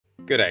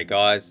G'day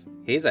guys,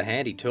 here's a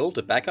handy tool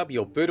to back up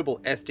your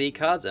bootable SD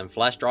cards and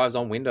flash drives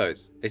on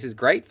Windows. This is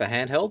great for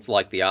handhelds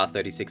like the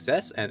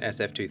R36S and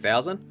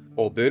SF2000,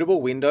 or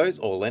bootable Windows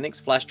or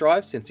Linux flash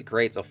drives since it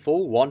creates a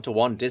full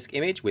one-to-one disk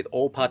image with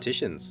all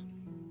partitions.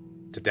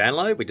 To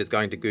download, we're just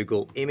going to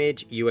Google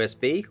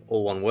ImageUSB,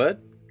 all one word.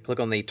 Click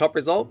on the top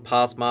result,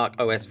 Passmark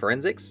OS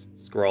Forensics,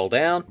 scroll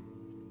down,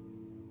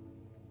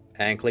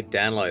 and click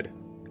download.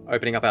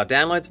 Opening up our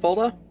downloads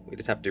folder, we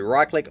just have to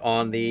right click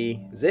on the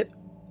zip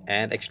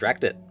and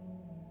extract it.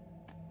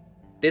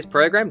 This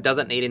program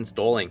doesn't need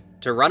installing.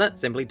 To run it,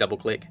 simply double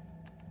click.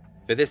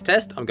 For this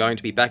test, I'm going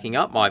to be backing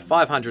up my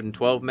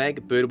 512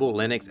 meg bootable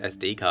Linux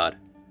SD card.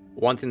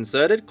 Once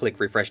inserted, click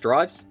refresh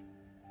drives.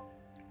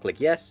 Click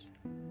yes.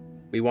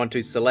 We want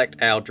to select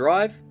our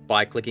drive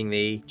by clicking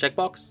the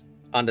checkbox.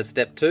 Under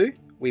step 2,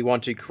 we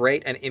want to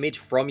create an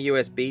image from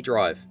USB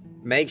drive.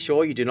 Make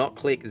sure you do not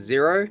click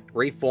 0,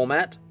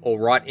 reformat, or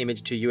write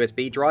image to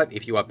USB drive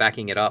if you are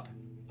backing it up.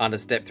 Under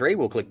step 3,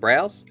 we'll click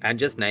browse and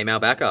just name our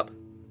backup.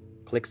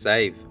 Click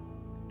save.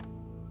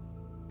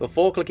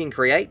 Before clicking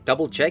create,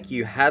 double check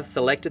you have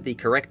selected the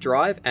correct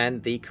drive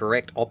and the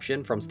correct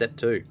option from step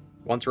 2.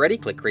 Once ready,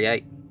 click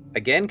create.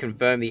 Again,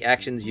 confirm the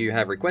actions you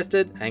have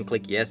requested and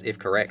click yes if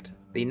correct.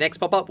 The next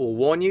pop-up will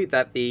warn you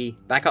that the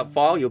backup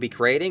file you'll be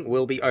creating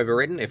will be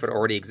overwritten if it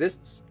already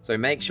exists, so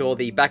make sure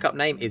the backup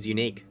name is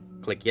unique.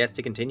 Click yes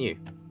to continue.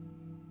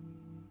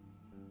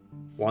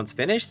 Once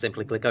finished,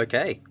 simply click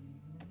OK.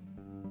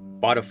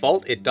 By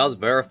default, it does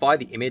verify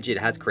the image it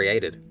has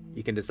created.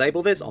 You can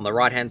disable this on the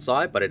right hand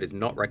side, but it is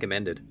not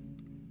recommended.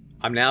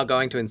 I'm now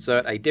going to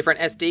insert a different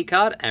SD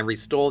card and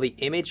restore the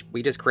image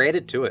we just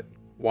created to it.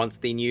 Once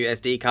the new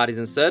SD card is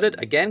inserted,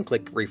 again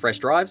click refresh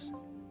drives,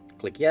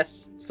 click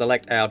yes,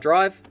 select our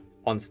drive.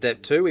 On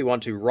step 2, we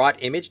want to write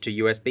image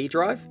to USB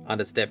drive.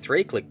 Under step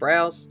 3, click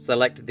browse,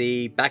 select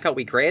the backup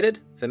we created,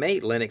 for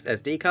me, Linux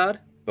SD card.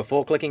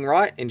 Before clicking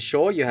write,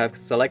 ensure you have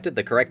selected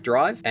the correct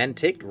drive and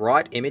ticked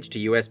write image to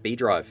USB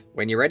drive.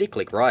 When you're ready,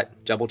 click write.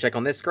 Double check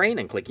on this screen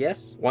and click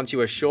yes. Once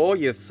you are sure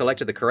you've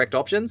selected the correct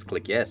options,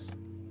 click yes.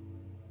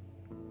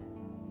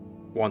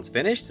 Once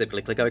finished,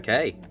 simply click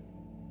OK.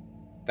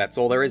 That's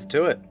all there is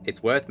to it.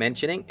 It's worth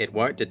mentioning it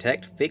won't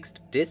detect fixed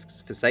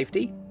disks for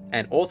safety,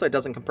 and also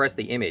doesn't compress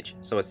the image,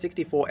 so a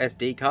 64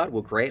 SD card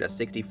will create a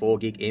 64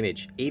 gig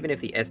image, even if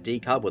the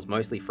SD card was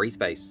mostly free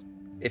space.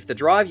 If the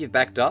drive you've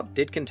backed up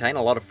did contain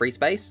a lot of free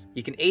space,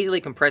 you can easily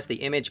compress the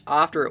image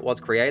after it was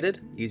created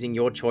using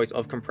your choice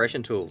of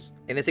compression tools.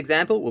 In this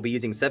example, we'll be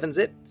using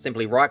 7-zip.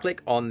 Simply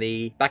right-click on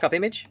the backup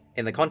image.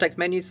 In the context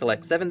menu,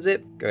 select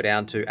 7-zip, go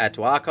down to Add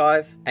to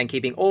Archive, and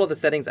keeping all of the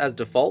settings as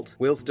default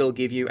will still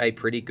give you a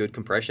pretty good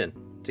compression.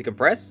 To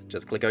compress,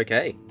 just click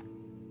OK.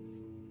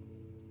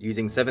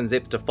 Using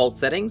 7-zip's default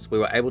settings, we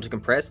were able to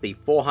compress the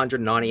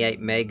 498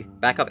 meg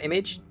backup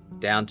image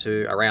down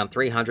to around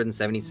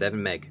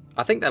 377 meg.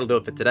 I think that'll do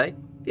it for today.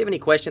 If you have any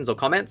questions or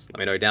comments, let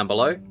me know down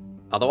below.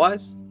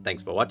 Otherwise,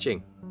 thanks for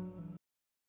watching.